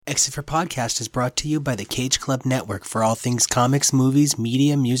Exit for Podcast is brought to you by the Cage Club Network. For all things comics, movies,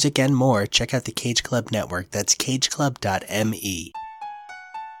 media, music, and more, check out the Cage Club Network. That's cageclub.me.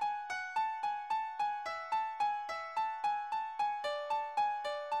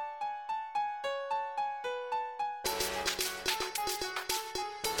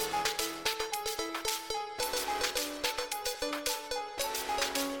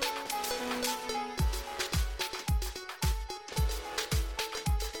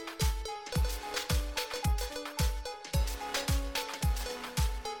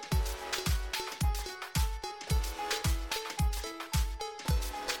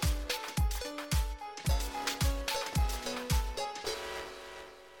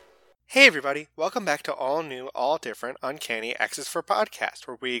 Hey everybody, welcome back to all new, all different Uncanny X's for Podcast,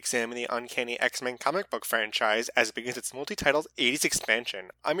 where we examine the Uncanny X-Men comic book franchise as it begins its multi-titled 80s expansion.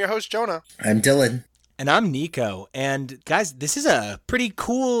 I'm your host, Jonah. I'm Dylan. And I'm Nico. And guys, this is a pretty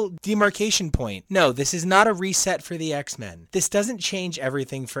cool demarcation point. No, this is not a reset for the X-Men. This doesn't change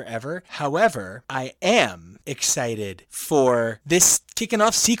everything forever. However, I am excited for this kicking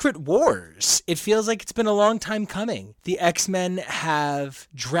off Secret Wars. It feels like it's been a long time coming. The X-Men have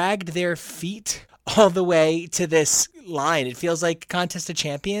dragged their feet all the way to this line. It feels like Contest of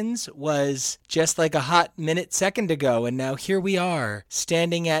Champions was just like a hot second ago, and now here we are,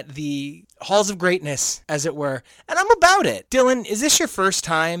 standing at the halls of greatness, as it were, and I'm about it. Dylan, is this your first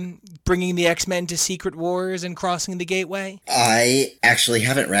time bringing the X-Men to Secret Wars and crossing the gateway? I actually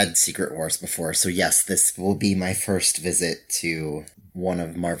haven't read Secret Wars before, so yes, this will be my first visit to one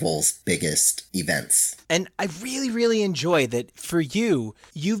of Marvel's biggest events. And I really, really enjoy that for you,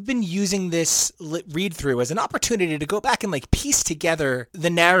 you've been using this read-through as an opportunity to go back and piece together the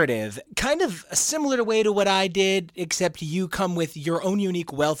narrative, kind of a similar way to what I did, except you come with your own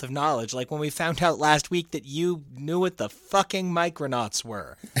unique wealth of knowledge. Like when we found out last week that you knew what the fucking Micronauts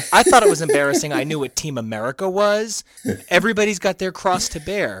were. I thought it was embarrassing. I knew what Team America was. Everybody's got their cross to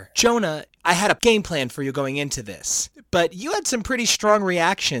bear. Jonah, I had a game plan for you going into this, but you had some pretty strong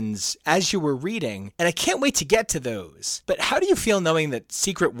reactions as you were reading, and I can't wait to get to those. But how do you feel knowing that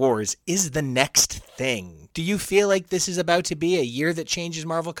Secret Wars is the next thing? Do you feel like this is about to be a year that changes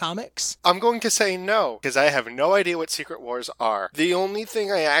Marvel Comics? I'm going to say no, because I have no idea what Secret Wars are. The only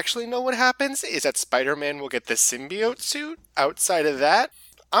thing I actually know what happens is that Spider-Man will get the symbiote suit. Outside of that,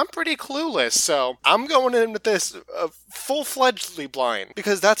 I'm pretty clueless, so I'm going in with this full-fledgedly blind,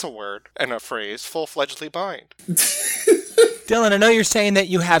 because that's a word and a phrase, full-fledgedly blind. Dylan, I know you're saying that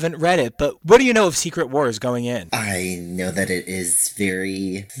you haven't read it, but what do you know of Secret Wars going in? I know that it is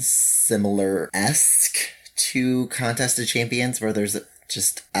very similar-esque to Contest of Champions, where there's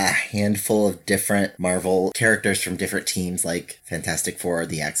just a handful of different Marvel characters from different teams, like Fantastic Four,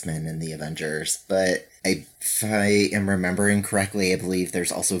 the X-Men, and the Avengers, but if I am remembering correctly, I believe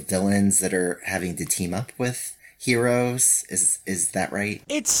there's also villains that are having to team up with heroes. Is that right?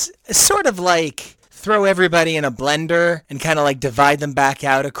 It's sort of like throw everybody in a blender and kind of divide them back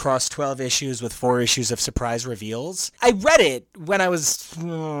out across 12 issues with 4 issues of surprise reveals. I read it when I was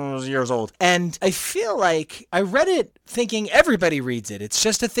years old, and I feel like I read it thinking everybody reads it. It's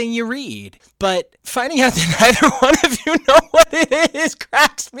just a thing you read. But finding out that neither one of you know what it is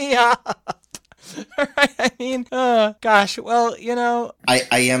cracks me up. All right, I mean, gosh, well, I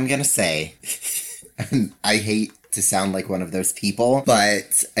am gonna say, I hate to sound like one of those people,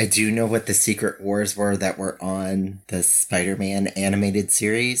 but I do know what the Secret Wars were that were on the Spider-Man animated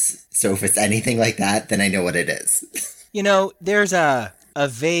series, so if it's anything like that, then I know what it is. There's a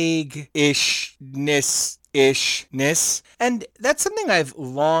vague-ishness, and that's something I've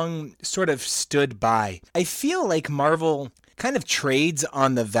long sort of stood by. I feel like Marvel kind of trades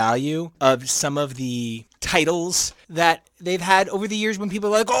on the value of some of the titles that they've had over the years when people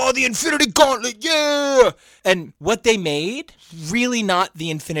are like, oh, the Infinity Gauntlet, yeah! And what they made, really not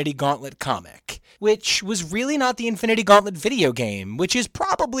the Infinity Gauntlet comic, which was really not the Infinity Gauntlet video game, which is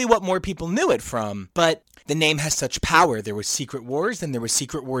probably what more people knew it from, but the name has such power. There was Secret Wars, then there was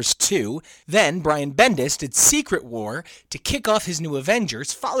Secret Wars 2. Then Brian Bendis did Secret War to kick off his new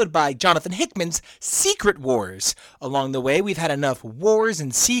Avengers, followed by Jonathan Hickman's Secret Wars. Along the way, we've had enough wars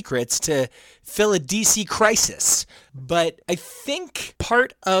and secrets to fill a DC crisis. But I think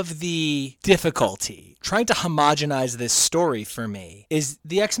part of the difficulty trying to homogenize this story for me is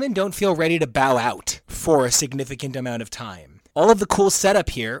the X-Men don't feel ready to bow out for a significant amount of time. All of the cool setup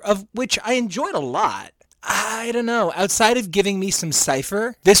here, of which I enjoyed a lot, I don't know. Outside of giving me some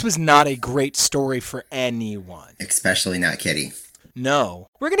Cypher, this was not a great story for anyone. Especially not Kitty. No.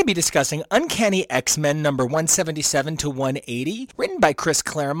 We're going to be discussing Uncanny X-Men number 177 to 180, written by Chris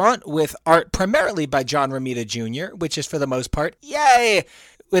Claremont with art primarily by John Romita Jr., which is for the most part, yay,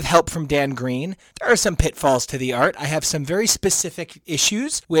 with help from Dan Green. There are some pitfalls to the art. I have some very specific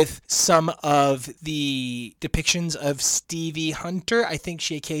issues with some of the depictions of Stevie Hunter. I think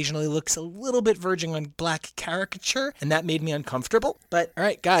she occasionally looks a little bit verging on black caricature, and that made me uncomfortable. But all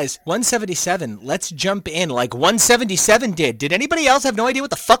right, guys, 177. Let's jump in like 177 did. Did anybody else have no idea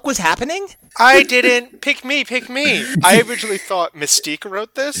what the fuck was happening? I didn't. Pick me. I originally thought Mystique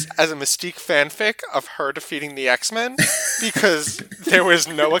wrote this as a Mystique fanfic of her defeating the X-Men because there was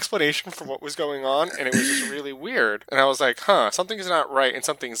no explanation for what was going on, and it was just really weird. And I was like, something's not right and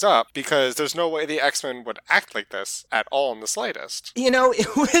something's up because there's no way the X-Men would act like this at all in the slightest. You know,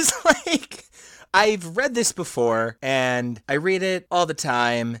 it was like... I've read this before, and I read it all the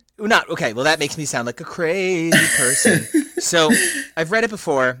time. That makes me sound like a crazy person. So, I've read it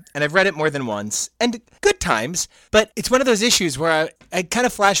before, and I've read it more than once, and good times, but it's one of those issues where I kind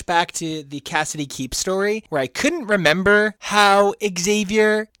of flash back to the Cassidy Keep story, where I couldn't remember how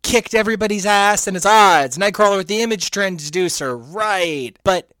Xavier kicked everybody's ass and his odds. Nightcrawler with the image transducer, right.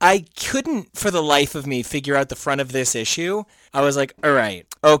 But I couldn't, for the life of me, figure out the front of this issue. I was like, all right,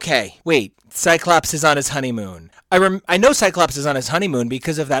 okay, wait. Cyclops is on his honeymoon. I know Cyclops is on his honeymoon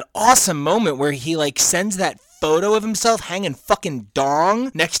because of that awesome moment where he like sends that photo of himself hanging fucking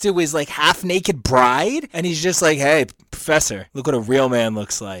dong next to his like half-naked bride, and he's just like, hey, Professor, look what a real man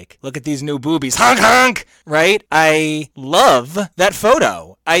looks like. Look at these new boobies. Honk honk! Right? I love that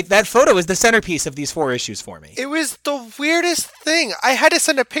photo. That photo is the centerpiece of these 4 issues for me. It was the weirdest thing. I had to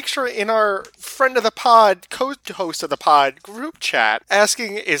send a picture in our friend of the pod, co-host of the pod group chat,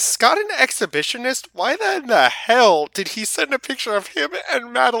 asking, is Scott an exhibitionist? Why in the hell did he send a picture of him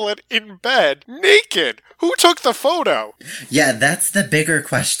and Madeline in bed, naked? Who took the photo? Yeah, that's the bigger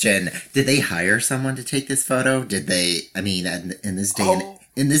question. Did they hire someone to take this photo? Did they, in this day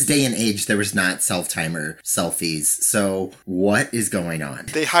in this day and age, there was not self-timer selfies. So what is going on?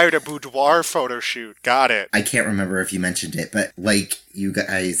 They hired a boudoir photo shoot. Got it. I can't remember if you mentioned it, but like you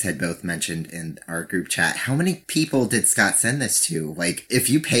guys had both mentioned in our group chat, how many people did Scott send this to? Like, if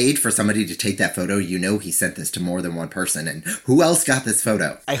you paid for somebody to take that photo, you know he sent this to more than one person. And who else got this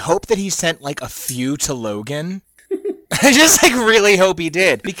photo? I hope that he sent like a few to Logan. I just like really hope he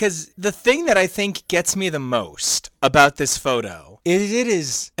did, because the thing that I think gets me the most about this photo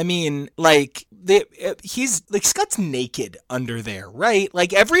is he's like, Scott's naked under there, right?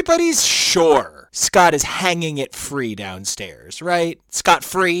 Like, everybody's sure Scott is hanging it free downstairs, right? Scott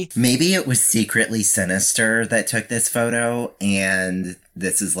free. Maybe it was secretly Sinister that took this photo, and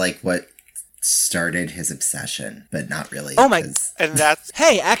this is like what started his obsession, but not really. Oh my! And that's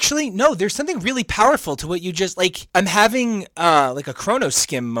hey, actually, no. There's something really powerful to what you just like. I'm having like a chrono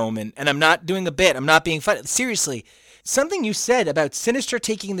skim moment, and I'm not doing a bit. I'm not being funny. Seriously, something you said about Sinister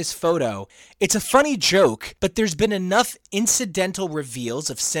taking this photo. It's a funny joke, but there's been enough incidental reveals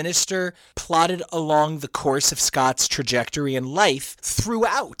of Sinister plotted along the course of Scott's trajectory in life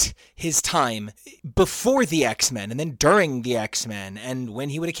throughout his time before the X-Men and then during the X-Men and when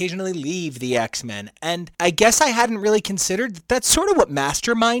he would occasionally leave the X-Men. And I guess I hadn't really considered that that's sort of what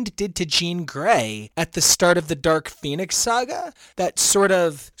Mastermind did to Jean Grey at the start of the Dark Phoenix saga. That sort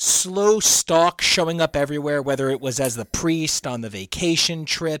of slow stalk showing up everywhere, whether it was as the priest on the vacation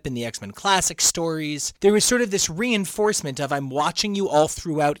trip in the X-Men Classic stories. There was sort of this reinforcement of I'm watching you all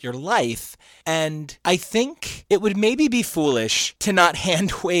throughout your life, and I think it would maybe be foolish to not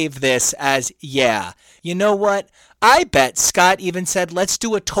hand wave this as, yeah, you know what? I bet Scott even said, let's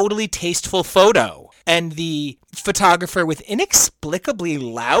do a totally tasteful photo. And the photographer with inexplicably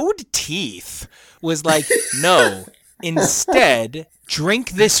loud teeth was like, no, instead,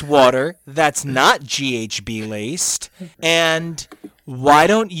 drink this water that's not GHB laced, and why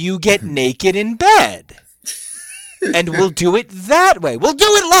don't you get naked in bed? And we'll do it that way. We'll do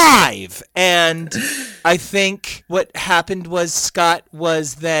it live. And I think what happened was Scott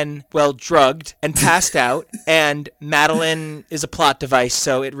was then, drugged and passed out. And Madeline is a plot device,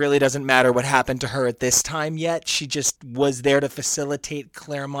 so it really doesn't matter what happened to her at this time yet. She just was there to facilitate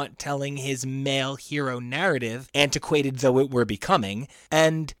Claremont telling his male hero narrative, antiquated though it were becoming.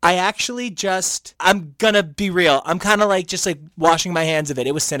 And I actually I'm gonna be real. I'm kind of like just like washing my hands of it.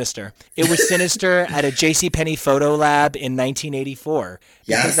 It was Sinister. It was Sinister at a JCPenney photo lab in 1984.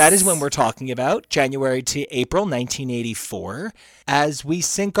 Yes. Because that is when we're talking about, January to April 1984, as we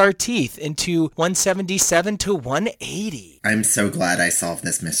sink our teeth into 177 to 180. I'm so glad I solved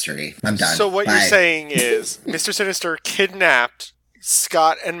this mystery. I'm done. So what Bye. you're saying is Mr. Sinister kidnapped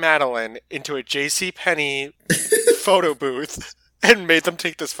Scott and Madeline into a JCPenney photo booth and made them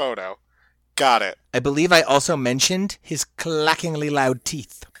take this photo. Got it. I believe I also mentioned his clackingly loud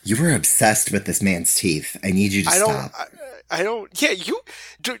teeth. You were obsessed with this man's teeth. I need you to stop. I don't. Yeah, you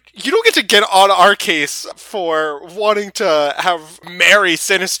don't get to get on our case for wanting to have marry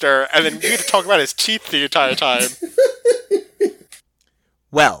Sinister, and then you get to talk about his teeth the entire time.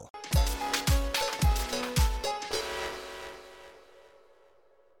 Well,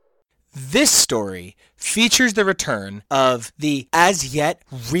 this story features the return of the as yet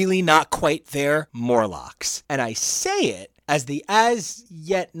really not quite there Morlocks. And I say it as the as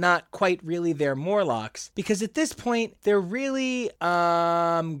yet not quite really there Morlocks because at this point they're really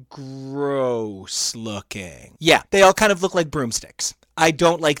gross looking. Yeah, they all kind of look like broomsticks. I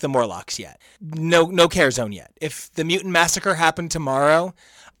don't like the Morlocks yet. No care zone yet. If the Mutant Massacre happened tomorrow,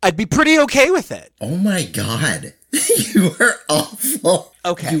 I'd be pretty okay with it. Oh my god. You are awful.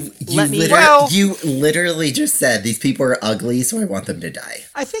 Okay, you literally just said these people are ugly, so I want them to die.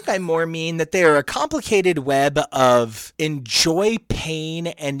 I think I more mean that they are a complicated web of enjoy pain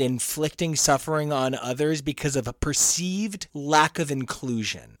and inflicting suffering on others because of a perceived lack of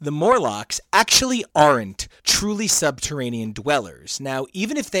inclusion. The Morlocks actually aren't truly subterranean dwellers. Now,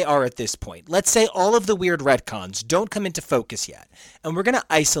 even if they are at this point, let's say all of the weird retcons don't come into focus yet, and we're going to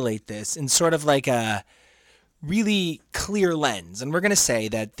isolate this in sort of like a really clear lens. And we're going to say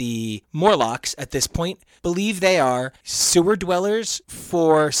that the Morlocks at this point believe they are sewer dwellers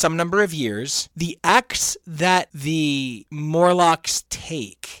for some number of years. The acts that the Morlocks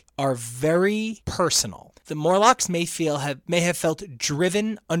take are very personal. The Morlocks may have felt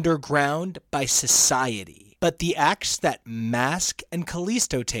driven underground by society. But the acts that Mask and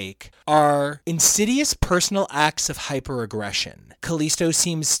Callisto take are insidious personal acts of hyperaggression. Callisto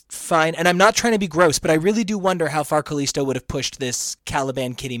seems fine, and I'm not trying to be gross, but I really do wonder how far Callisto would have pushed this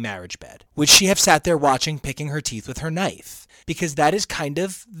Caliban Kitty marriage bed. Would she have sat there watching, picking her teeth with her knife? Because that is kind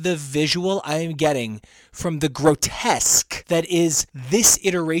of the visual I am getting from the grotesque that is this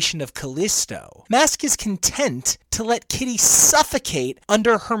iteration of Callisto. Mask is content to let Kitty suffocate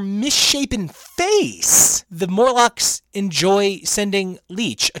under her misshapen face. The Morlocks enjoy sending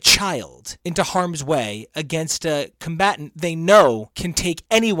Leech, a child, into harm's way against a combatant they know can take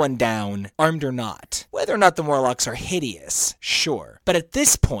anyone down, armed or not. Whether or not the Morlocks are hideous, sure. But at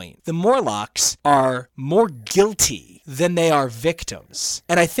this point, the Morlocks are more guilty than they are victims.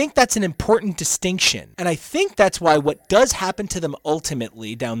 And I think that's an important distinction. And I think that's why what does happen to them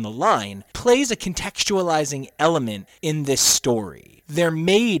ultimately down the line plays a contextualizing element in this story. They're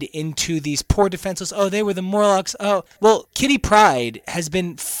made into these poor defenseless, oh, they were the Morlocks, oh. Well, Kitty Pryde has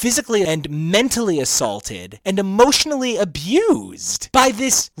been physically and mentally assaulted and emotionally abused by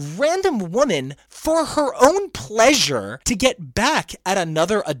this random woman for her own pleasure to get back at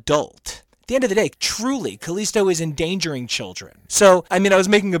another adult. At the end of the day, truly, Callisto is endangering children. So, I mean, I was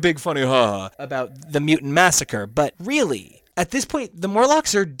making a big funny about the Mutant Massacre, but really, at this point, the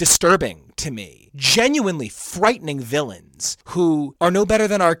Morlocks are disturbing to me. Genuinely frightening villains who are no better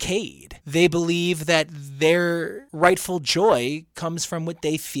than Arcade. They believe that their rightful joy comes from what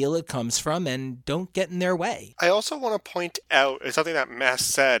they feel it comes from and don't get in their way. I also want to point out something that Mask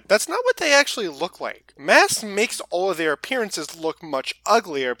said. That's not what they actually look like. Mask makes all of their appearances look much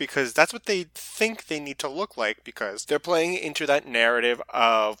uglier because that's what they think they need to look like because they're playing into that narrative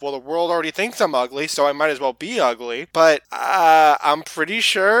of, well, the world already thinks I'm ugly, so I might as well be ugly. But I'm pretty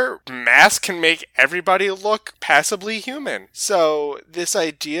sure Mask can make everybody look passably human. So this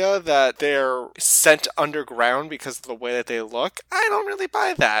idea that they're sent underground because of the way that they look, I don't really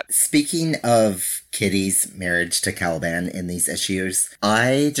buy that. Speaking of Kitty's marriage to Caliban in these issues,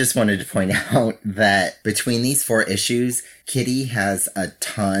 I just wanted to point out that between these 4 issues, Kitty has a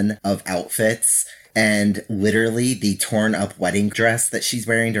ton of outfits. And literally, the torn up wedding dress that she's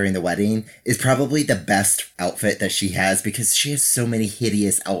wearing during the wedding is probably the best outfit that she has because she has so many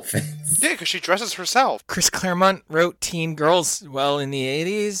hideous outfits. Yeah, because she dresses herself. Chris Claremont wrote teen girls, well, in the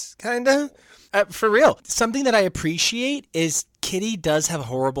 80s, kinda. For real. Something that I appreciate is Kitty does have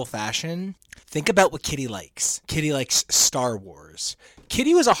horrible fashion. Think about what Kitty likes. Kitty likes Star Wars.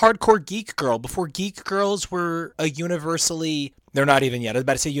 Kitty was a hardcore geek girl before geek girls were a universally... They're not even yet. I was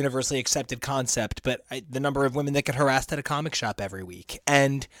about to say universally accepted concept, but the number of women that get harassed at a comic shop every week.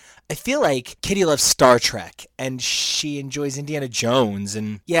 And I feel like Kitty loves Star Trek, and she enjoys Indiana Jones.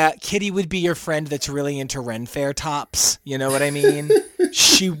 And yeah, Kitty would be your friend that's really into Ren Fair tops. You know what I mean?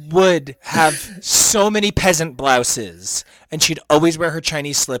 She would have so many peasant blouses, and she'd always wear her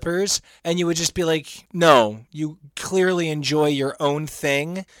Chinese slippers, and you would just be like, no, you clearly enjoy your own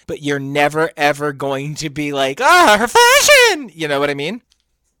thing, but you're never, ever going to be like, her fashion! You know what I mean?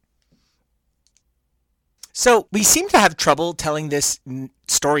 So we seem to have trouble telling this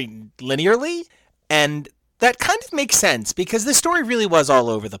story linearly, and That kind of makes sense because the story really was all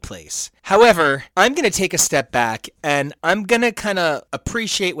over the place. However, I'm going to take a step back and I'm going to kind of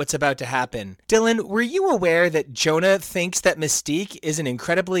appreciate what's about to happen. Dylan, were you aware that Jonah thinks that Mystique is an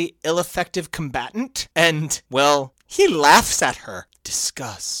incredibly ill-effective combatant? And, well, he laughs at her.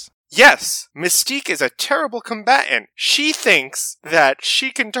 Discuss. Yes, Mystique is a terrible combatant. She thinks that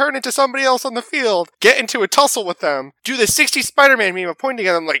she can turn into somebody else on the field, get into a tussle with them, do the 60 Spider-Man meme of pointing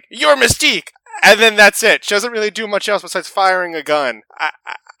at them like, "You're Mystique!" And then that's it. She doesn't really do much else besides firing a gun.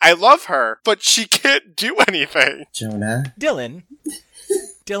 I love her, but she can't do anything. Jonah.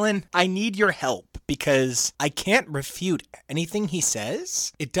 Dylan, I need your help because I can't refute anything he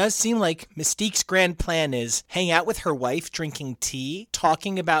says. It does seem like Mystique's grand plan is hang out with her wife drinking tea,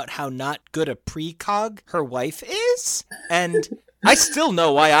 talking about how not good a precog her wife is, and I still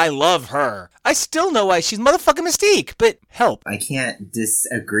know why I love her. I still know why she's motherfucking Mystique, but help. I can't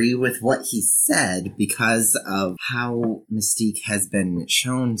disagree with what he said because of how Mystique has been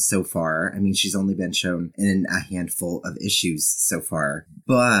shown so far. I mean, she's only been shown in a handful of issues so far.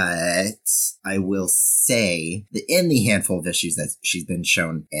 But I will say that in the handful of issues that she's been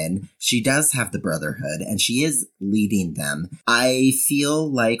shown in, she does have the Brotherhood and she is leading them. I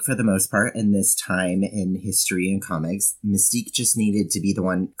feel like for the most part in this time in history and comics, Mystique just needed to be the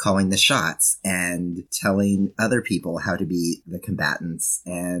one calling the shots and telling other people how to be the combatants.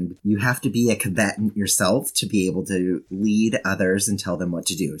 And you have to be a combatant yourself to be able to lead others and tell them what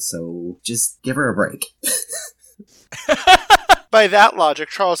to do. So just give her a break. By that logic,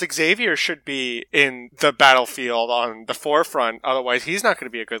 Charles Xavier should be in the battlefield on the forefront. Otherwise, he's not going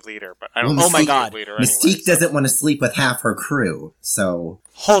to be a good leader. But I don't Well, think he's a good leader anyway. Mystique doesn't want to sleep with half her crew, so...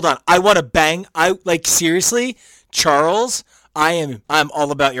 Hold on, I want to bang. Seriously, Charles, I'm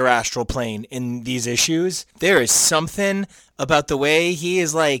all about your astral plane in these issues. There is something about the way he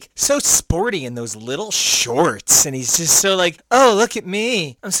is so sporty in those little shorts, and he's just so oh, look at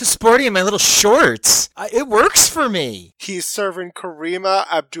me, I'm so sporty in my little shorts. It works for me. He's serving Karima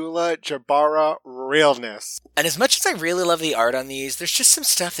Abdullah-Jabbar realness. And as much as I really love the art on these, there's just some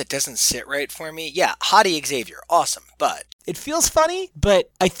stuff that doesn't sit right for me. Yeah, Hottie Xavier, awesome, but it feels funny,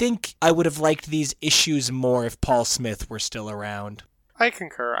 but I think I would have liked these issues more if Paul Smith were still around. I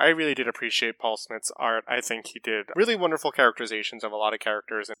concur. I really did appreciate Paul Smith's art. I think he did really wonderful characterizations of a lot of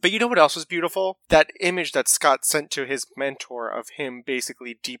characters. But you know what else was beautiful? That image that Scott sent to his mentor of him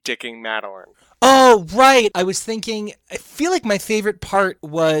basically deep-dicking Madeline. Oh, right. I was thinking, I feel like my favorite part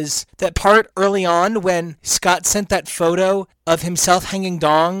was that part early on when Scott sent that photo of himself hanging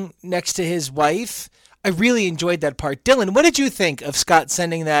dong next to his wife. I really enjoyed that part. Dylan, what did you think of Scott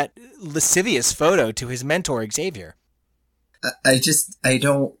sending that lascivious photo to his mentor, Xavier? I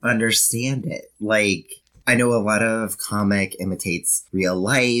don't understand it. I know a lot of comic imitates real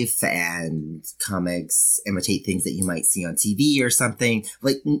life and comics imitate things that you might see on TV or something.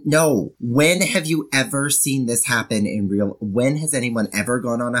 No. When have you ever seen this happen in real? When has anyone ever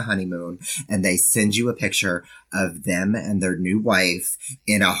gone on a honeymoon and they send you a picture of them and their new wife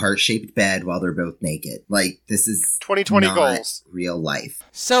in a heart-shaped bed while they're both naked? This is 2020 not goals. Real life.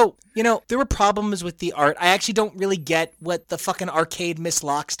 So, there were problems with the art. I actually don't really get what the fucking arcade Miss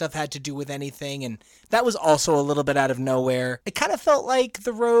Locke stuff had to do with anything, and that was also a little bit out of nowhere. It kind of felt like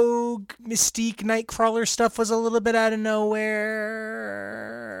the Rogue, Mystique, Nightcrawler stuff was a little bit out of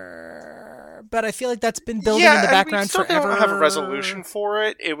nowhere. But I feel like that's been building in the background forever. Yeah, we don't have a resolution for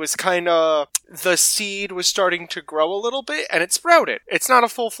it. It was kind of... The seed was starting to grow a little bit, and it sprouted. It's not a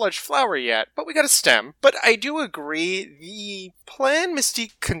full-fledged flower yet, but we got a stem. But I do agree, the plan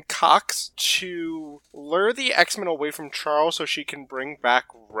Mystique concocts to lure the X-Men away from Charles so she can bring back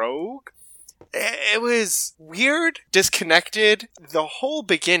Rogue... It was weird, disconnected. The whole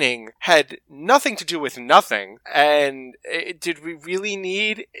beginning had nothing to do with nothing. And did we really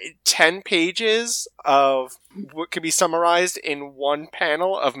need 10 pages of what could be summarized in one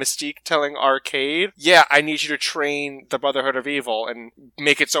panel of Mystique telling Arcade, yeah, I need you to train the Brotherhood of Evil and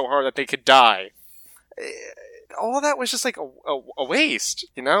make it so hard that they could die? All of that was just a waste,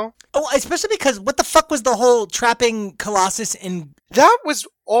 Oh, especially because what the fuck was the whole trapping Colossus in... That was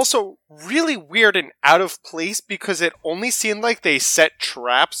also really weird and out of place because it only seemed like they set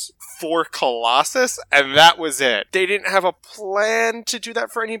traps for Colossus and that was it. They didn't have a plan to do that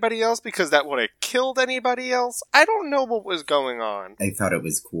for anybody else because that would have killed anybody else. I don't know what was going on. I thought it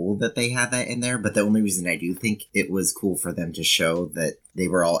was cool that they had that in there, but the only reason I do think it was cool for them to show that they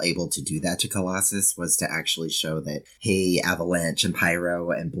were all able to do that to Colossus was to actually show that, hey, Avalanche and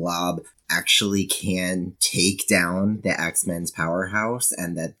Pyro and Blob actually can take down the X-Men's powerhouse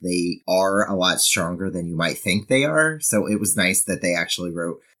and that they are a lot stronger than you might think they are. So it was nice that they actually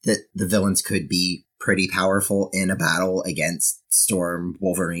wrote that the villains could be pretty powerful in a battle against Storm,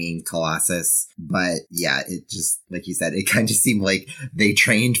 Wolverine, Colossus. But yeah, it just, like you said, it kind of seemed like they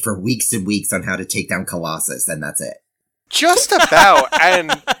trained for weeks and weeks on how to take down Colossus, and that's it. Just about,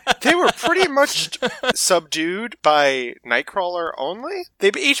 and they were pretty much subdued by Nightcrawler only.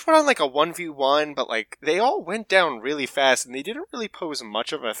 They each went on like a 1v1, but like they all went down really fast and they didn't really pose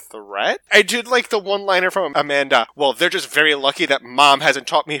much of a threat. I did like the one-liner from Amanda, well, they're just very lucky that Mom hasn't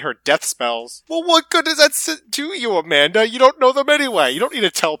taught me her death spells. Well, what good does that do you, Amanda? You don't know them anyway. You don't need to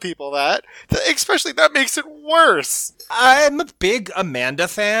tell people that. Especially that makes it worse. I'm a big Amanda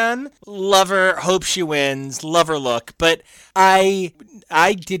fan. Love her, hope she wins, love her look, but I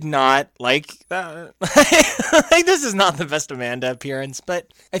did not like like this is not the best Amanda appearance, but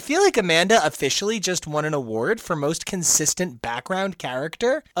I feel like Amanda officially just won an award for most consistent background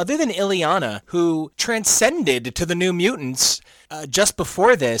character, other than Ileana, who transcended to the New Mutants. Just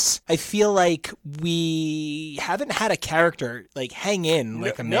before this, I feel like we haven't had a character like hang in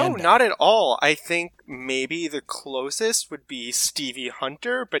like Amanda. No, not at all. I think maybe the closest would be Stevie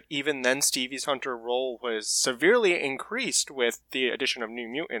Hunter, but even then Stevie's Hunter role was severely increased with the addition of New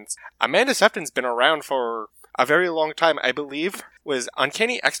Mutants. Amanda Sefton's been around for a very long time. I believe was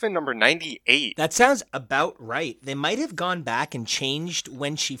Uncanny X-Men number 98. That sounds about right. They might have gone back and changed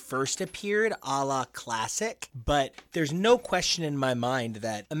when she first appeared, a la classic, but there's no question in my mind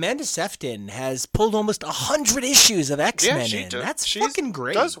that Amanda Sefton has pulled almost 100 issues of X-Men in. That's fucking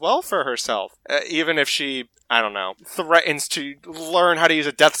great. Does well for herself, even if she, I don't know, threatens to learn how to use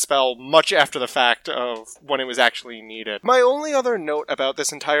a death spell much after the fact of when it was actually needed. My only other note about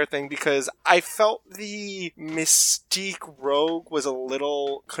this entire thing, because I felt the Mystique Rogue was a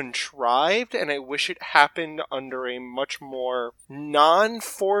little contrived, and I wish it happened under a much more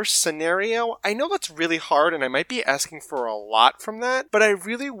non-force scenario. I know that's really hard, and I might be asking for a lot from that, but I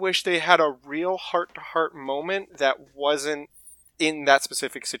really wish they had a real heart-to-heart moment that wasn't in that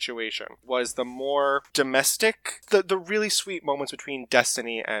specific situation, was the more domestic, the really sweet moments between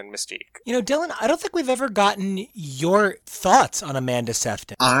Destiny and Mystique. You know, Dylan, I don't think we've ever gotten your thoughts on Amanda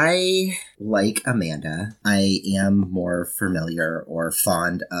Sefton. I like Amanda. I am more familiar or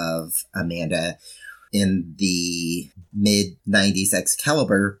fond of Amanda in the mid-90s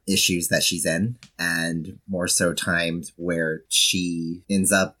Excalibur issues that she's in, and more so times where she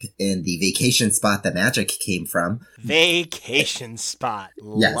ends up in the vacation spot that Magic came from. Vacation spot.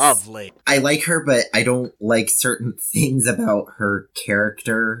 Yes. Lovely. I like her, but I don't like certain things about her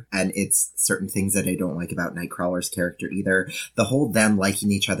character, and it's certain things that I don't like about Nightcrawler's character either. The whole them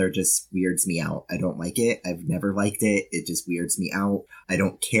liking each other just weirds me out. I don't like it. I've never liked it. It just weirds me out. I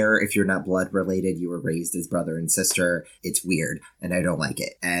don't care if you're not blood related, you were raised as brother and sister. It's weird, and I don't like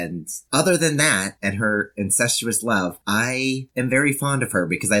it. And other than that, and her incestuous love, I am very fond of her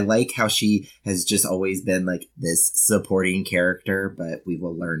because I like how she has just always been like this supporting character, but we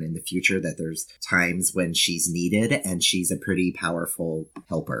will learn in the future that there's times when she's needed, and she's a pretty powerful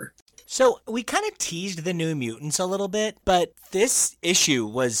helper. So we kind of teased the New Mutants a little bit, but this issue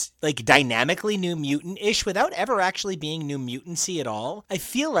was like dynamically New Mutant-ish without ever actually being New Mutancy at all. I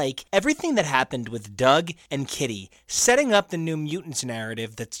feel like everything that happened with Doug and Kitty setting up the New Mutants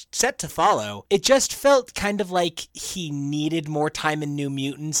narrative that's set to follow, it just felt kind of like he needed more time in New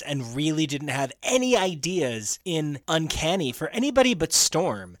Mutants and really didn't have any ideas in Uncanny for anybody but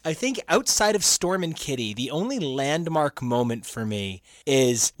Storm. I think outside of Storm and Kitty, the only landmark moment for me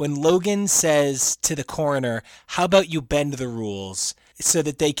is when Logan says to the coroner, how about you bend the rules so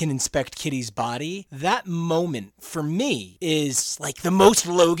that they can inspect Kitty's body? That moment for me is like the most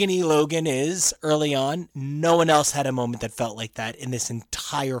Logan-y Logan is early on. No one else had a moment that felt like that in this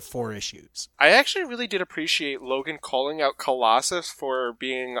entire 4 issues. I actually really did appreciate Logan calling out Colossus for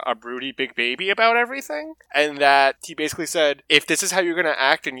being a broody big baby about everything, and that he basically said, if this is how you're going to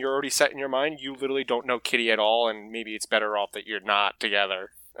act and you're already set in your mind, you literally don't know Kitty at all, and maybe it's better off that you're not together.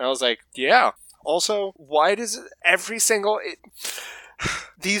 And I was like, yeah. Also, why does every single...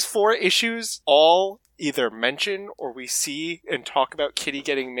 these 4 issues all either mention or we see and talk about Kitty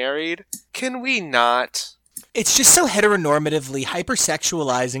getting married? Can we not? It's just so heteronormatively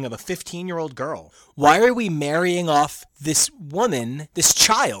hypersexualizing of a 15-year-old girl. Why are we marrying off this woman, this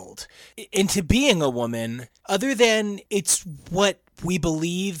child, into being a woman, other than it's what we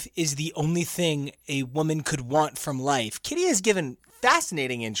believe is the only thing a woman could want from life? Kitty has given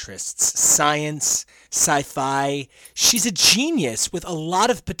fascinating interests: science, sci-fi. She's a genius with a lot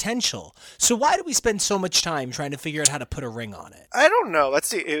of potential. So why do we spend so much time trying to figure out how to put a ring on it? I don't know. That's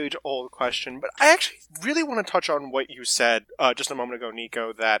the age-old question. But I actually really want to touch on what you said just a moment ago,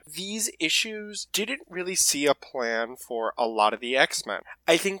 Nico, that these issues didn't really see a plan for a lot of the X-Men.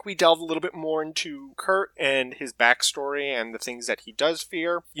 I think we delved a little bit more into Kurt and his backstory and the things that he does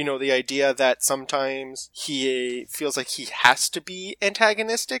fear. You know, the idea that sometimes he feels like he has to be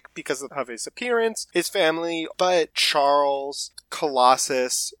antagonistic because of his appearance, his family, but Charles,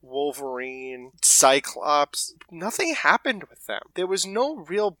 Colossus, Wolverine, Cyclops, nothing happened with them. There was no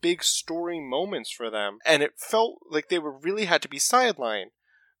real big story moments for them, and it felt like they really had to be sidelined.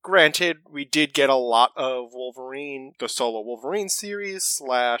 Granted, we did get a lot of Wolverine, the solo Wolverine series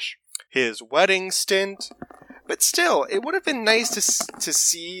 / his wedding stint, but still, it would have been nice to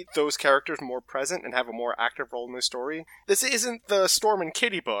see those characters more present and have a more active role in the story. This isn't the Storm and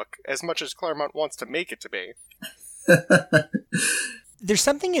Kitty book, as much as Claremont wants to make it to be. There's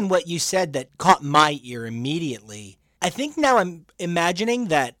something in what you said that caught my ear immediately. I think now I'm imagining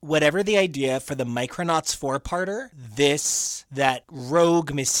that whatever the idea for the Micronauts 4-parter, that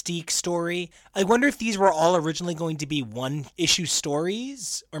Rogue Mystique story, I wonder if these were all originally going to be 1-issue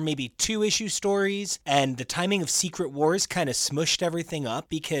stories, or maybe 2-issue stories, and the timing of Secret Wars kind of smushed everything up,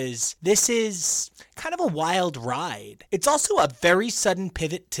 because this is kind of a wild ride. It's also a very sudden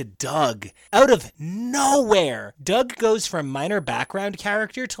pivot to Doug. Out of nowhere, Doug goes from minor background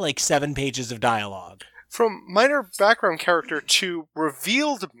character to like 7 pages of dialogue. From minor background character to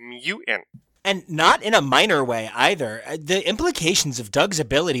revealed mutant. And not in a minor way either. The implications of Doug's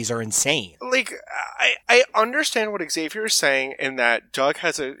abilities are insane. Like, I understand what Xavier is saying in that Doug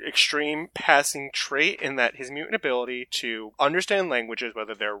has an extreme passing trait in that his mutant ability to understand languages,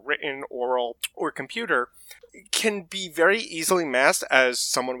 whether they're written, oral, or computer, can be very easily masked as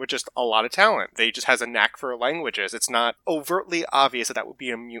someone with just a lot of talent. They just has a knack for languages. It's not overtly obvious that would be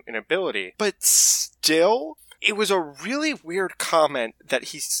a mutant ability. But still, it was a really weird comment that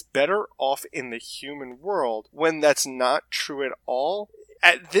he's better off in the human world when that's not true at all.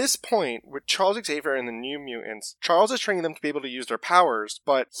 At this point, with Charles Xavier and the New Mutants, Charles is training them to be able to use their powers,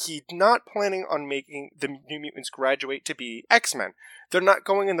 but he's not planning on making the New Mutants graduate to be X-Men. They're not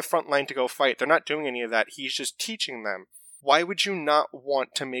going in the front line to go fight. They're not doing any of that. He's just teaching them. Why would you not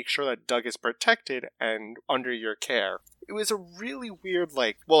want to make sure that Doug is protected and under your care? It was a really weird,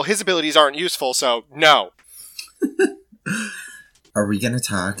 well, his abilities aren't useful, so no. Are we going to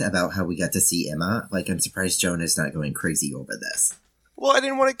talk about how we got to see Emma? I'm surprised Joan is not going crazy over this. Well, I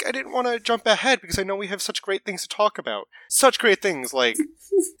didn't want to jump ahead because I know we have such great things to talk about. Such great things like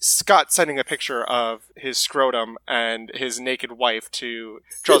Scott sending a picture of his scrotum and his naked wife to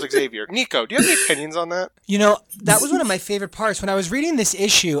Charles Xavier. Nico, do you have any opinions on that? You know, that was one of my favorite parts. When I was reading this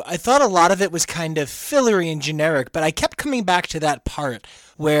issue, I thought a lot of it was kind of fillery and generic, but I kept coming back to that part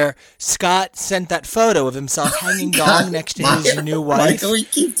where Scott sent that photo of himself hanging dong next to his new wife. Why do we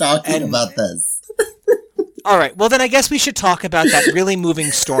keep talking about this? All right, well then I guess we should talk about that really moving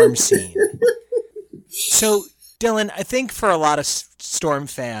Storm scene. So, Dylan, I think for a lot of Storm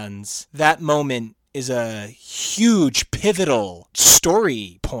fans, that moment is a huge, pivotal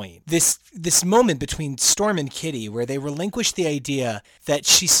story point. This moment between Storm and Kitty where they relinquish the idea that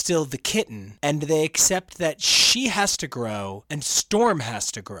she's still the kitten, and they accept that she has to grow and Storm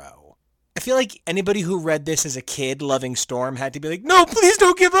has to grow. I feel like anybody who read this as a kid loving Storm had to be like, no, please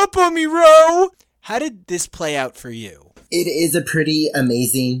don't give up on me, Ro! How did this play out for you? It is a pretty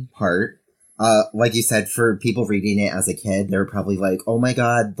amazing part. Like you said, for people reading it as a kid, they're probably like, oh my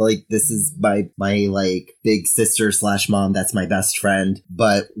god, this is my big sister / mom, that's my best friend.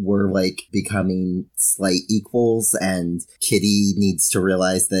 But we're becoming slight equals, and Kitty needs to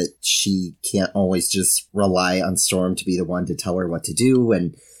realize that she can't always just rely on Storm to be the one to tell her what to do,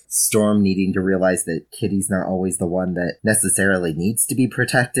 and Storm needing to realize that Kitty's not always the one that necessarily needs to be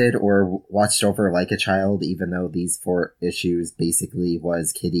protected or watched over like a child, even though these 4 issues basically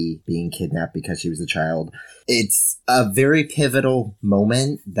was Kitty being kidnapped because she was a child. It's a very pivotal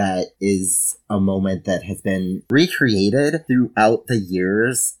moment that is a moment that has been recreated throughout the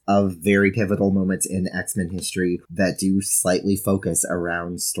years of very pivotal moments in X-Men history that do slightly focus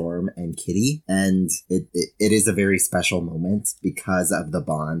around Storm and Kitty. And it is a very special moment because of the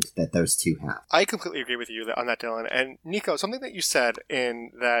bond that those two have. I completely agree with you on that, Dylan. And Nico, something that you said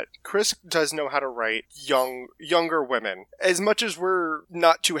in that Chris does know how to write younger women. As much as we're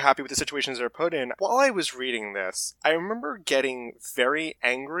not too happy with the situations they're put in, while I was reading this, I remember getting very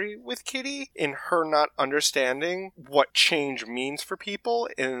angry with Kitty in her not understanding what change means for people,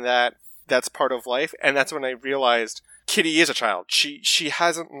 in that that's part of life. And that's when I realized Kitty is a child. She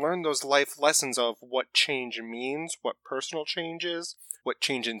hasn't learned those life lessons of what change means, what personal change is, what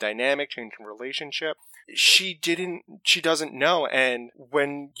change in dynamic, change in relationship. She doesn't know. And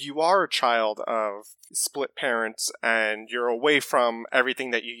when you are a child of split parents and you're away from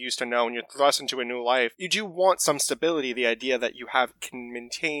everything that you used to know and you're thrust into a new life, you do want some stability, the idea that you can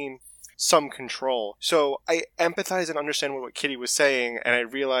maintain some control. So I empathize and understand what Kitty was saying, and I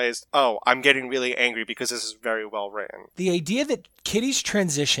realized, oh, I'm getting really angry because this is very well written. The idea that Kitty's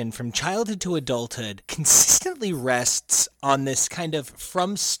transition from childhood to adulthood consistently rests on this kind of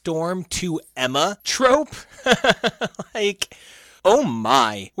from Storm to Emma trope. Like, oh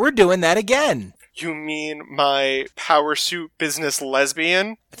my, we're doing that again. You mean my power suit business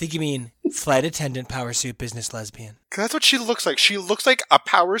lesbian? I think you mean flight attendant power suit business lesbian. 'Cause that's what she looks like. She looks like a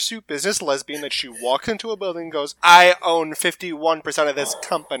power suit business lesbian that she walks into a building and goes, I own 51% of this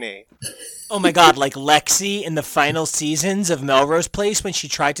company. Oh my god, like Lexi in the final seasons of Melrose Place when she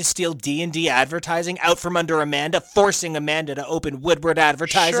tried to steal D&D advertising out from under Amanda, forcing Amanda to open Woodward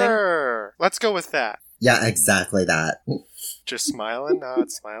Advertising. Sure. Let's go with that. Yeah, exactly that. Just smile and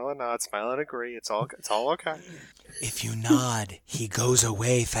nod, smile and nod, smile and agree. It's all okay. If you nod, he goes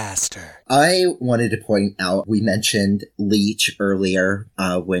away faster. I wanted to point out, we mentioned Leech earlier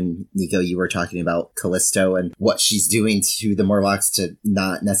when, Nico, you were talking about Callisto and what she's doing to the Morlocks to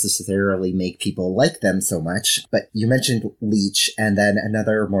not necessarily make people like them so much. But you mentioned Leech, and then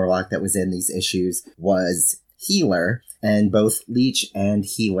another Morlock that was in these issues was Healer. And both Leech and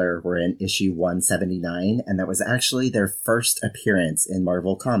Healer were in issue 179, and that was actually their first appearance in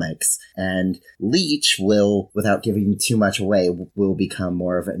Marvel Comics. And Leech will, without giving too much away, will become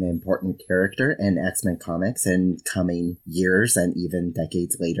more of an important character in X-Men comics in coming years and even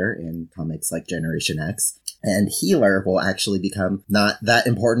decades later in comics like Generation X. And Healer will actually become not that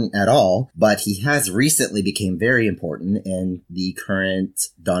important at all, but he has recently become very important in the current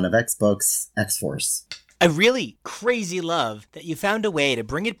Dawn of X books, X-Force. I really crazy love that you found a way to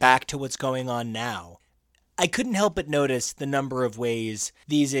bring it back to what's going on now. I couldn't help but notice the number of ways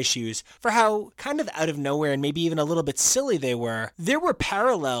these issues, for how kind of out of nowhere and maybe even a little bit silly they were, there were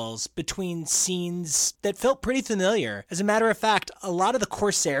parallels between scenes that felt pretty familiar. As a matter of fact, a lot of the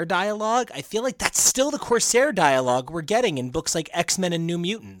Corsair dialogue, I feel like that's still the Corsair dialogue we're getting in books like X-Men and New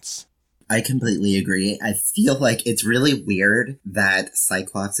Mutants. I completely agree. I feel like it's really weird that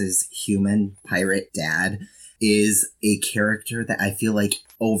Cyclops' human pirate dad is a character that I feel like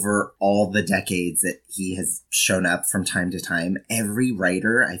over all the decades that he has shown up from time to time, every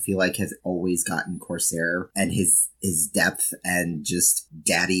writer I feel like has always gotten Corsair and his depth and just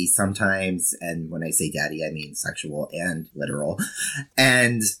daddy sometimes. And when I say daddy, I mean sexual and literal.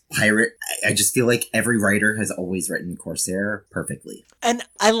 And pirate, I just feel like every writer has always written Corsair perfectly. And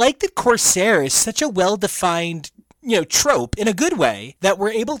I like that Corsair is such a well-defined, trope in a good way that we're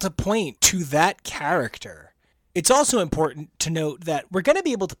able to point to that character. It's also important to note that we're going to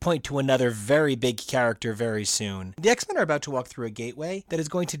be able to point to another very big character very soon. The X-Men are about to walk through a gateway that is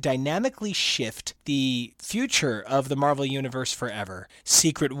going to dynamically shift the future of the Marvel Universe forever.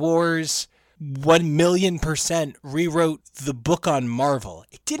 Secret Wars 1,000,000% rewrote the book on Marvel.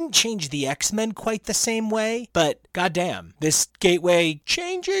 It didn't change the X-Men quite the same way, but goddamn, this gateway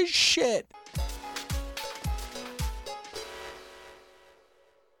changes shit.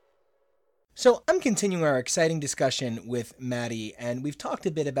 So I'm continuing our exciting discussion with Matty, and we've talked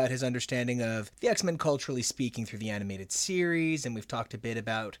a bit about his understanding of the X-Men culturally speaking through the animated series, and we've talked a bit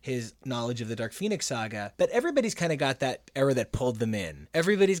about his knowledge of the Dark Phoenix saga, but everybody's kind of got that era that pulled them in.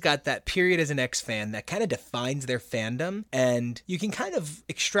 Everybody's got that period as an X-fan that kind of defines their fandom, and you can kind of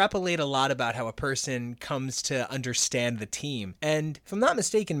extrapolate a lot about how a person comes to understand the team. And if I'm not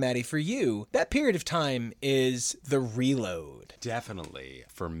mistaken, Matty, for you, that period of time is the Reload. Definitely.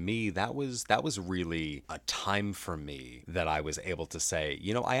 For me, that was really a time for me that I was able to say,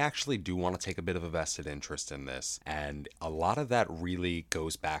 I actually do want to take a bit of a vested interest in this. And a lot of that really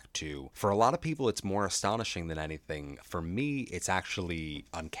goes back to, for a lot of people, it's more astonishing than anything. For me, it's actually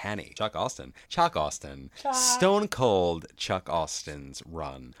uncanny. Chuck Austin. Stone Cold Chuck Austin's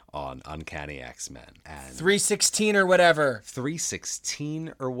run on Uncanny X-Men. And 316 or whatever.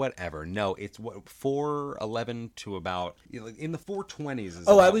 316 or whatever. No, it's 411 to about in the 420s. Is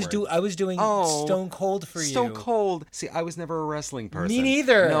I was doing Stone Cold for you. Stone Cold. See, I was never a wrestling person. Me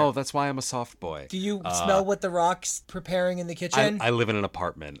neither. No, that's why I'm a soft boy. Do you smell what The Rock's preparing in the kitchen? I live in an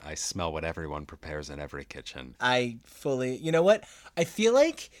apartment. I smell what everyone prepares in every kitchen. You know what? I feel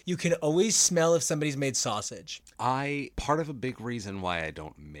like you can always smell if somebody's made sausage. Part of a big reason why I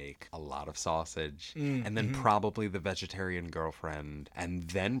don't make a lot of sausage, and then probably the vegetarian girlfriend, and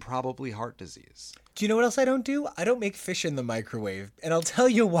then probably heart disease. Do you know what else I don't do? I don't make fish in the microwave, and I'll tell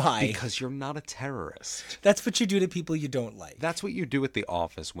you why. Because you're not a terrorist. That's what you do to people you don't like. That's what you do at the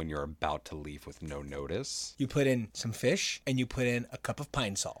office when you're about to leave with no notice. You put in some fish, and you put in a cup of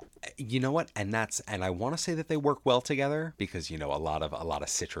pine salt. You know what? And I want to say that they work well together because, you know, a lot of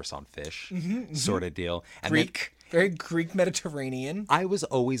citrus on fish sort of deal. And Greek. Very Greek Mediterranean. I was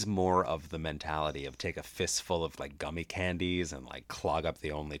always more of the mentality of take a fistful of like gummy candies and like clog up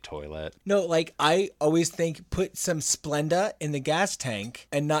the only toilet. No, like I always think put some Splenda in the gas tank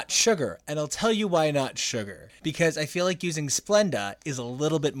and not sugar. And I'll tell you why not sugar. Because I feel like using Splenda is a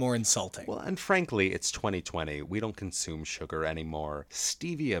little bit more insulting. Well, and frankly, it's 2020. We don't consume sugar anymore.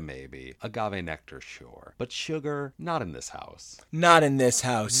 Stevia maybe. Agave nectar, sure. But sugar, not in this house. Not in this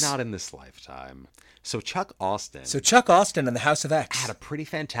house. Not in this lifetime. So Chuck Austen and the House of X had a pretty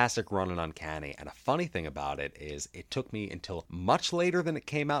fantastic run in Uncanny, and a funny thing about it is it took me until much later than it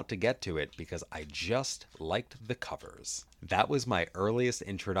came out to get to it because I just liked the covers. That was my earliest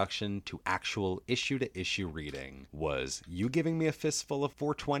introduction to actual issue-to-issue reading, was you giving me a fistful of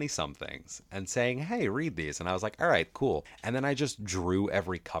 420-somethings and saying, hey, read these. And I was like, all right, cool. And then I just drew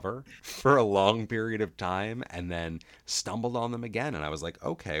every cover for a long period of time and then stumbled on them again. And I was like,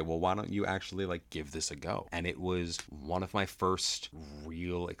 okay, well, why don't you actually like give this a go? And it was one of my first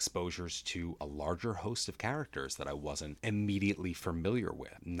real exposures to a larger host of characters that I wasn't immediately familiar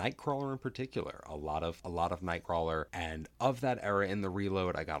with. Nightcrawler in particular, a lot of Nightcrawler, and of that era in the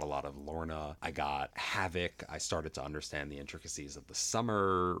Reload, I got a lot of Lorna, I got Havoc, I started to understand the intricacies of the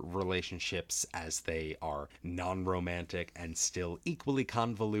Summer relationships as they are non-romantic and still equally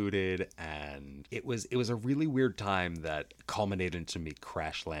convoluted, and it was a really weird time that culminated into me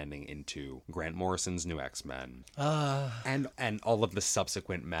crash landing into Grant Morrison's New X-Men. And all of the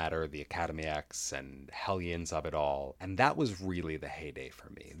subsequent matter, the Academy X and Hellions of it all, and that was really the heyday for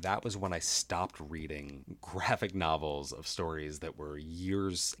me. That was when I stopped reading graphic novels of stories that were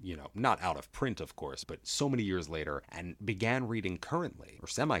years, you know, not out of print, of course, but so many years later, and began reading currently, or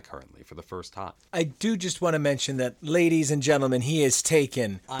semi-currently, for the first time. I do just want to mention that, ladies and gentlemen, he is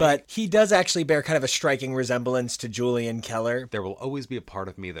taken, but he does actually bear kind of a striking resemblance to Julian Keller. There will always be a part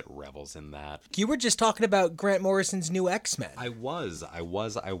of me that revels in that. You were just talking about Grant Morrison's New X-Men. I was,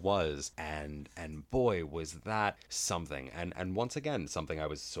 and boy, was that something. And once again, something I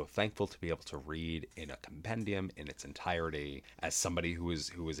was so thankful to be able to read in a compendium in its entirety, as somebody who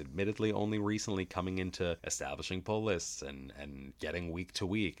was admittedly only recently coming into establishing pull lists and getting week to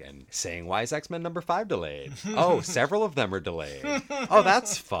week and saying, why is X-Men number 5 delayed? Oh, several of them are delayed. Oh,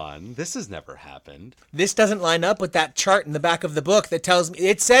 that's fun. This has never happened. This doesn't line up with that chart in the back of the book that tells me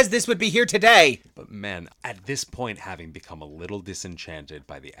it says this would be here today. But man, at this point, having become a little disenchanted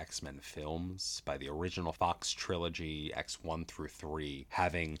by the X-Men films, by the original Fox trilogy, X1 through 3,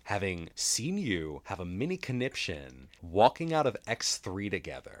 having seen you have a mini conniption walking out of X3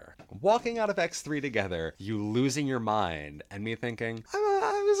 together, you losing your mind, and me thinking,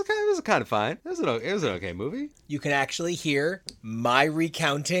 it was kind of fine. It was an okay movie. You can actually hear my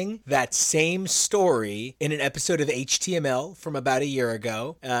recounting that same story in an episode of HTML from about a year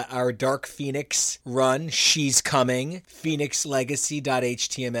ago. Our Dark Phoenix run, She's Coming,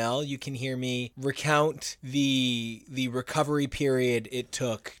 phoenixlegacy.html. You can hear me recount the recovery period it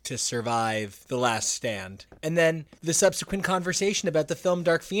took to survive The Last Stand. And then the subsequent conversation about the film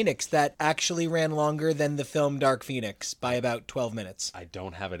Dark Phoenix that actually ran longer than the film Dark Phoenix by about 12 minutes. I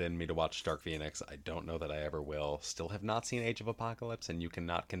don't have it in me to watch Dark Phoenix. I don't know that I ever will. Still have not seen Age of Apocalypse, and you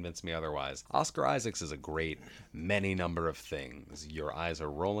cannot convince me otherwise. Oscar Isaacs is a great many number of things. Your eyes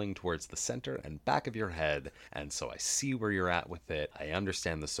are rolling towards the center and back of your head, and so I see where you're at with it. I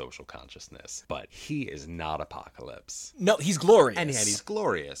understand the social consciousness, but he is not Apocalypse. No, he's glorious. And he's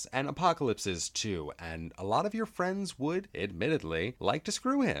glorious, and Apocalypse is too, and a lot of your friends would, admittedly, like to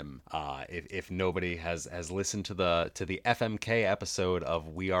screw him. If nobody has listened to the FMK episode of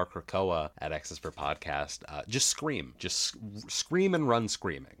We Are Krakoa at X's for Podcast, just scream and run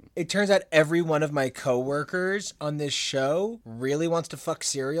screaming. It turns out every one of my coworkers on this show really wants to fuck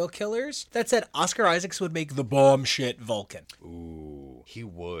serial killers. That said, Oscar Isaacs would make the bomb shit Vulcan. Ooh, he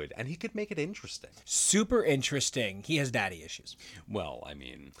would, and he could make it interesting. Super interesting. He has daddy issues. Well, I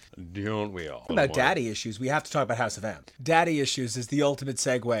mean, don't we all? About daddy issues, we have to talk about House of M. Daddy issues is the ultimate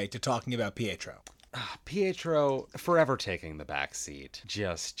segue to talking about Pietro. Pietro forever taking the back seat,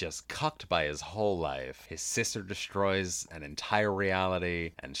 just cucked by his whole life. His sister destroys an entire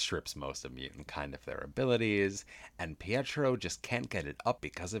reality and strips most of mutant-kind of their abilities, and Pietro just can't get it up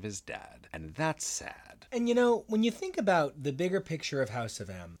because of his dad, and that's sad. And when you think about the bigger picture of House of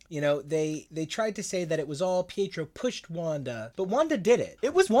M, they tried to say that it was all Pietro pushed Wanda, but Wanda did it.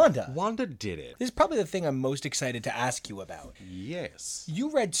 It was Wanda. Wanda did it. This is probably the thing I'm most excited to ask you about. Yes. You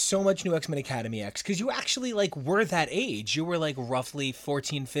read so much New X-Men Academy X because you actually were that age. You were roughly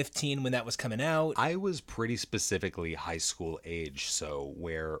 14, 15 when that was coming out. I was pretty specifically high school age, so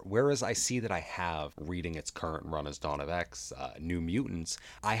whereas I see that I have, reading its current run as Dawn of X, New Mutants,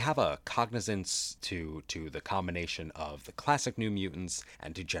 I have a cognizance to the combination of the classic New Mutants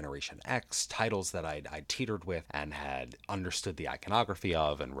and to Generation X, titles that I'd teetered with and had understood the iconography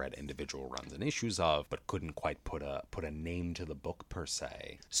of and read individual runs and issues of, but couldn't quite put a name to the book per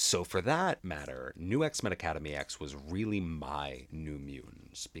se. So for that matter, New X-Men Academy X was really my New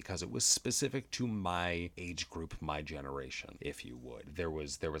Mutants, because it was specific to my age group, my generation, if you would. There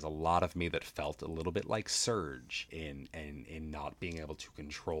was a lot of me that felt a little bit like Surge in not being able to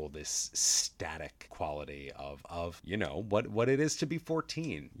control this static quality of what it is to be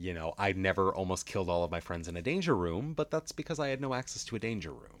 14. I never almost killed all of my friends in a danger room, but that's because I had no access to a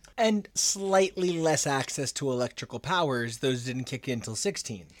danger room. And slightly less access to electrical powers. Those didn't kick in until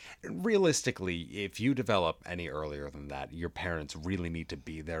 16. Realistically, if you develop any earlier than that, your parents really need to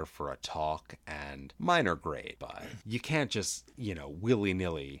be there for a talk, and mine are great, but you can't just,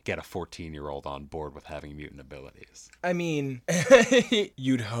 willy-nilly get a 14-year-old on board with having mutant abilities. I mean,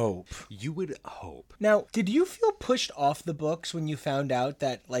 you'd hope. You would hope. Now, did you feel pushed off the books when you found out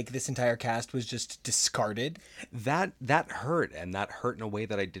that, this entire cast was just discarded? That hurt, and that hurt in a way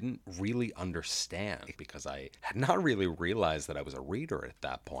that I didn't really understand, because I had not really realized that I was a reader at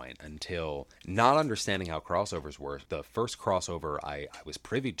that point until not understanding how crossovers work. The first crossover I was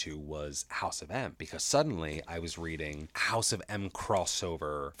privy to was House of M, because suddenly I was reading House of M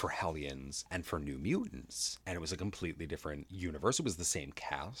crossover for Hellions and for New Mutants, and it was a completely different universe. It was the same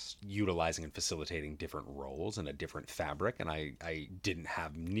cast, utilizing and facilitating different roles and a different fabric, and I didn't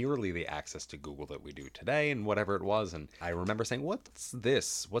have nearly the access to Google that we do today and whatever it was, and I remember saying, what's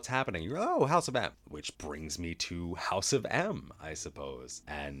this? What's happening? Oh, House of M, which brings me to House of M, I suppose.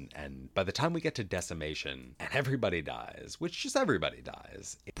 And by the time we get to Decimation and everybody dies, which just everybody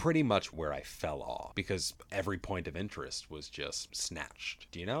dies, pretty much where I fell off, because every point of interest was just snatched.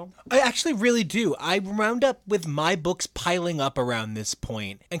 Do you know? I actually really do. I wound up with my books piling up around this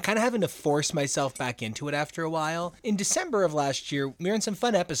point and kind of having to force myself back into it after a while. In December of last year, we were in some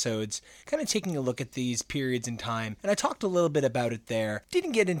fun episodes, kind of taking a look at these periods in time, and I talked a little bit about it there.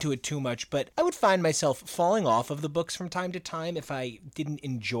 Didn't get into it too much, but I would find myself falling off of the books from time to time if I didn't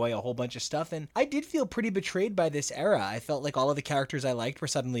enjoy a whole bunch of stuff, and I did feel pretty betrayed by this era. I felt like all of the characters I liked were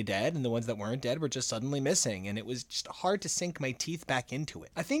suddenly dead, and the ones that weren't dead were just suddenly missing, and it was just hard to sink my teeth back into it.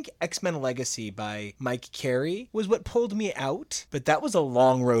 I think X-Men Legacy by Mike Carey was what pulled me out, but that was a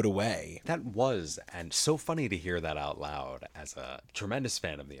long road away. That was, and so funny to hear that out loud as a tremendous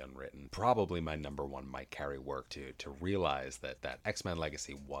fan of The Unwritten. Probably my number one Mike Carey work to realize that X-Men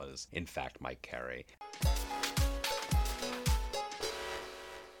Legacy was, in fact, Mike Carey.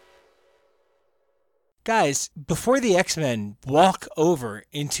 Guys, before the X-Men walk over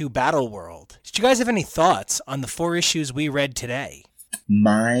into Battleworld, did you guys have any thoughts on the 4 issues we read today?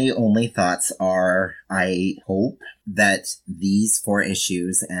 My only thoughts are, I hope that these 4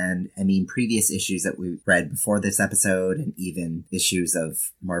 issues, and previous issues that we read before this episode, and even issues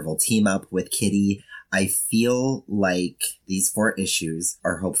of Marvel Team Up with Kitty, I feel like these 4 issues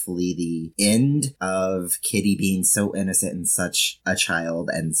are hopefully the end of Kitty being so innocent and such a child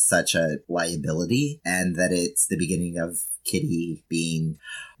and such a liability, and that it's the beginning of Kitty being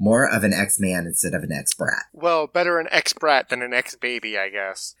more of an X-Man instead of an X-Brat. Well, better an X-Brat than an X-Baby, I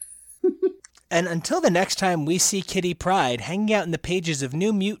guess. And until the next time we see Kitty Pryde hanging out in the pages of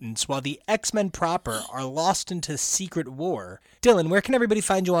New Mutants while the X-Men proper are lost into secret war, Dylan, where can everybody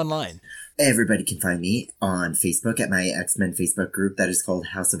find you online? Everybody can find me on Facebook at my X-Men Facebook group that is called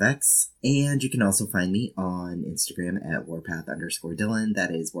House of X. And you can also find me on Instagram at Warpath_Dylan.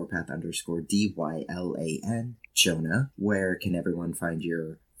 That is Warpath_DYLAN. Jonah, where can everyone find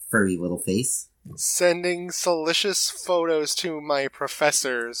your furry little face? Sending salacious photos to my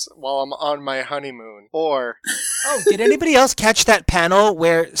professors while I'm on my honeymoon. Or... Oh, did anybody else catch that panel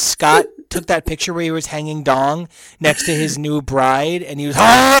where Scott took that picture where he was hanging dong next to his new bride, and he was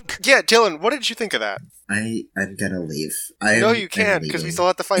honk. Yeah, Dylan, what did you think of that? I'm gonna leave. No, you can't, because we still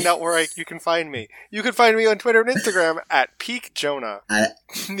have to find out where you can find me. You can find me on Twitter and Instagram at PeakJonah.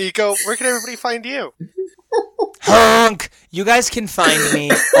 Nico, where can everybody find you? Honk! You guys can find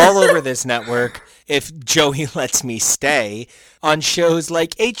me all over this network, if Joey lets me stay, on shows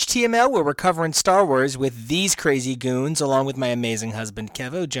like HTML, where we're covering Star Wars with these crazy goons, along with my amazing husband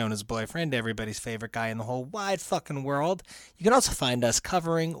Kevo, Jonah's boyfriend, everybody's favorite guy in the whole wide fucking world. You can also find us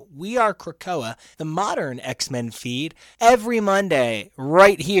covering We Are Krakoa, the modern X-Men feed, every Monday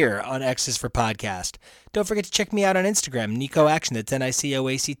right here on X's for Podcast. Don't forget to check me out on Instagram, Nico Action, that's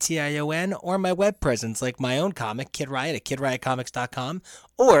NicoAction, or my web presence like my own comic, Kid Riot, at KidRiotComics.com,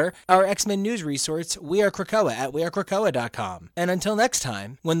 or our X-Men news resource, We Are Krakoa, at WeAreKrakoa.com. And until next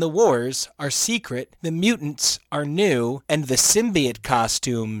time, when the wars are secret, the mutants are new, and the symbiote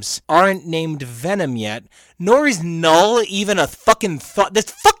costumes aren't named Venom yet, nor is Null even a fucking thought.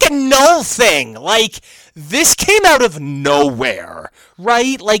 This fucking Null thing, like, this came out of nowhere,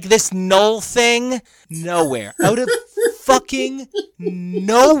 right? Like, this Null thing, nowhere. Out of fucking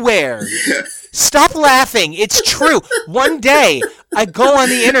nowhere. Stop laughing. It's true. One day, I go on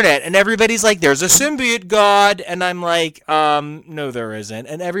the internet and everybody's like, there's a symbiote god. And I'm like, no, there isn't.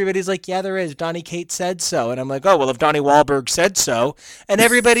 And everybody's like, yeah, there is. Donny Cates said so. And I'm like, oh, well, if Donnie Wahlberg said so. And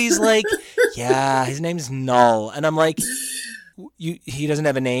everybody's like, yeah, his name's Null. And I'm like, he doesn't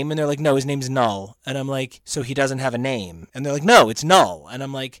have a name? And they're like, no, his name's Null. And I'm like, so he doesn't have a name? And they're like, no, it's Null. And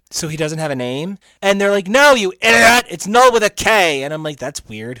I'm like, so he doesn't have a name? And they're like, no, you idiot, it's Null with a K. And I'm like, that's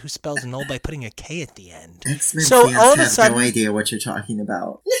weird. Who spells Null by putting a K at the end? X-Men So fans all of a have sudden, no idea what you're talking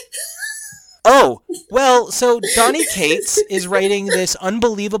about. oh, well, so Donny Cates is writing this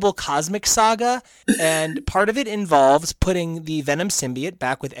unbelievable cosmic saga, and part of it involves putting the Venom symbiote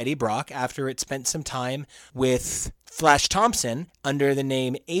back with Eddie Brock after it spent some time with Flash Thompson under the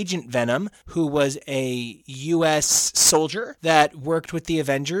name Agent Venom, who was a U.S. soldier that worked with the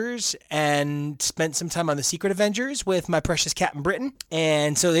Avengers and spent some time on the Secret Avengers with my precious Captain Britain.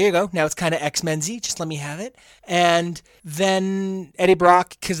 And so there you go. Now it's kind of X-Men-y. Just let me have it. And then Eddie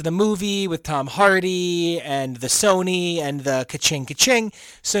Brock, because of the movie with Tom Hardy and the Sony and the ka-ching ka-ching.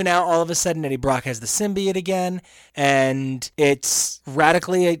 So now all of a sudden Eddie Brock has the symbiote again, and it's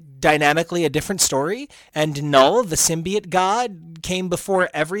dynamically a different story. And Null, the symbiote god, came before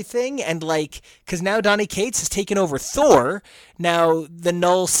everything, and like, because now Donny Cates has taken over Thor. Now the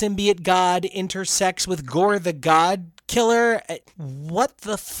Null symbiote god intersects with Gore the God Killer. What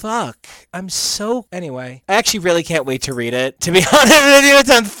the fuck? Anyway, I actually really can't wait to read it, to be honest with you. It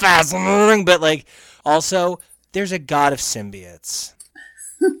sounds fascinating, but like, also, there's a god of symbiotes.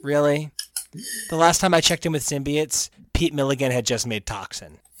 Really? The last time I checked in with symbiotes, Pete Milligan had just made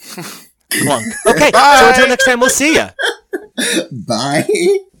Toxin. Clunk. Okay, so until next time, we'll see ya. Bye.